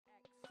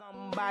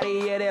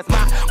Somebody, yeah, that's my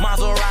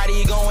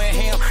Maserati going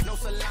ham. No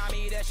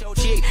salami, that's your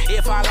chick.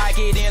 If I like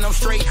it, then I'm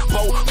straight.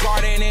 Boat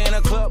garden in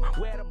a club.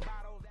 Where the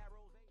bottles at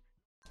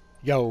rose.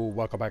 Yo,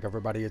 welcome back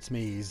everybody, it's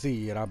me,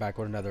 Z, and I'm back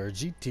with another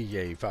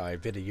GTA 5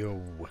 video.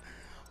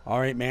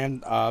 Alright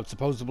man,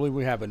 supposedly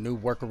we have a new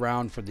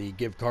workaround for the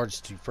give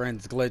cards to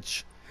friends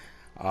glitch.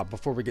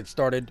 Before we get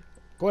started,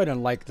 go ahead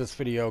and like this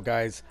video,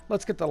 guys.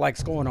 Let's get the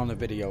likes going on the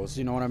videos,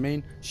 you know what I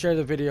mean? Share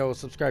the video,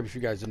 subscribe if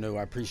you guys are new.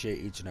 I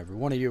appreciate each and every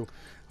one of you.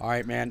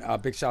 Alright man,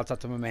 big shouts out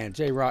to my man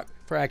J-Rock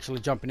for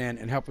actually jumping in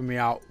and helping me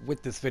out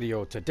with this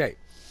video today.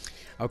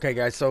 Okay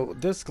guys, so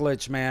this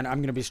glitch, man, I'm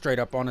going to be straight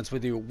up honest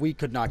with you. We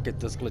could not get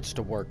this glitch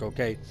to work,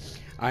 okay?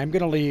 I'm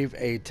going to leave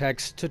a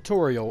text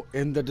tutorial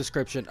in the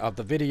description of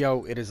the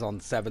video. It is on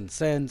 7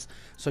 cents,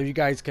 so you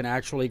guys can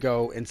actually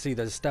go and see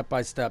the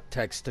step-by-step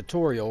text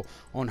tutorial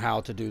on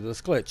how to do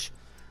this glitch.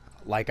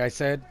 Like I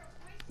said,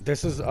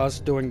 this is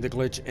us doing the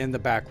glitch in the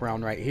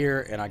background right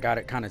here, and I got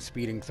it kind of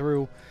speeding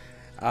through.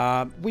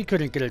 We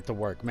couldn't get it to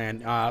work,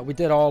 man. We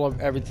did all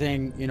of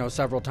everything, you know,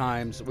 several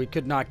times. We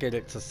could not get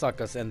it to suck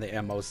us in the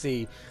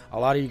MOC. A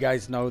lot of you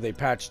guys know they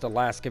patched the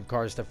last give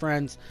cards to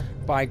friends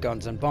by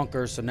guns and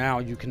bunkers, so now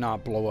you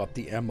cannot blow up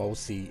the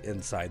MOC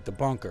inside the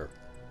bunker.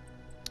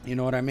 You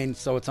know what I mean?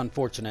 So it's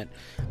unfortunate,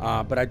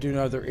 but I do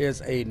know there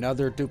is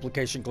another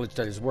duplication glitch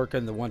that is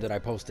working, the one that I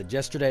posted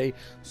yesterday.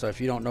 So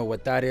if you don't know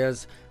what that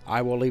is,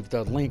 I will leave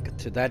the link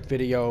to that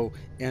video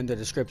in the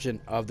description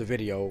of the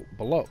video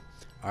below.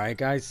 Alright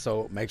guys,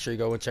 so make sure you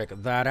go and check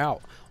that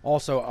out.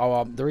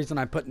 Also, the reason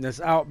I'm putting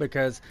this out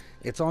because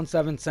it's on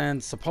 7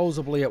 cents.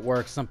 Supposedly it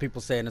works. Some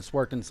people saying it's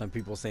working, some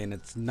people saying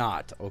it's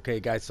not.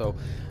 Okay guys, so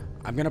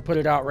I'm going to put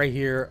it out right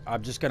here.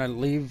 I'm just going to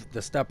leave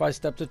the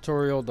step-by-step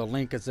tutorial. The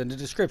link is in the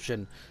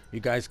description. You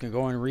guys can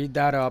go and read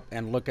that up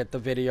and look at the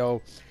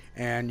video.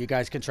 And you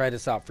guys can try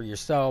this out for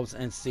yourselves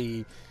and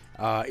see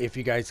if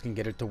you guys can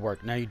get it to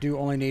work. Now you do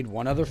only need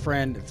one other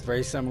friend. It's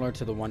very similar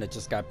to the one that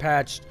just got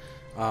patched.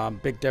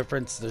 Big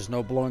difference, there's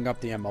no blowing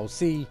up the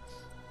MOC.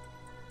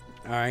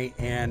 Alright,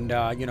 and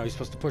you know, you're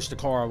supposed to push the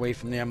car away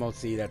from the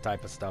MOC, that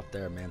type of stuff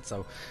there, man.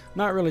 So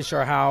not really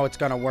sure how it's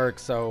gonna work,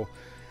 so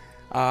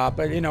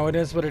but you know, it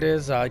is what it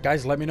is.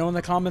 Guys, let me know in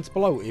the comments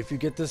below if you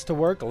get this to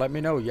work. Let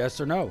me know,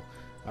 yes or no.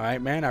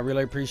 Alright man, I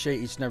really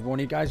appreciate each and every one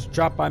of you guys.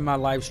 Drop by my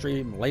live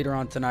stream later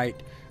on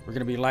tonight. We're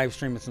gonna be live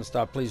streaming some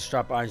stuff. Please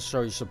drop by and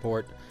show your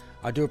support.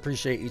 I do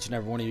appreciate each and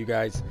every one of you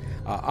guys.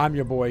 I'm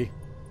your boy.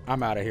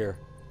 I'm out of here.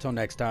 Till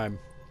next time,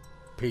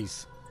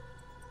 peace.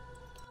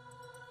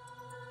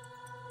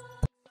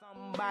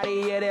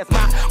 Somebody, yeah, that's my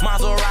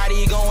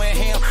Maserati going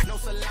ham. No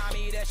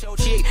salami, that's your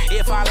chick.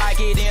 If I like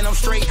it, then I'm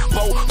straight.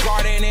 Boat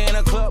garden in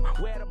a club.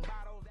 Where the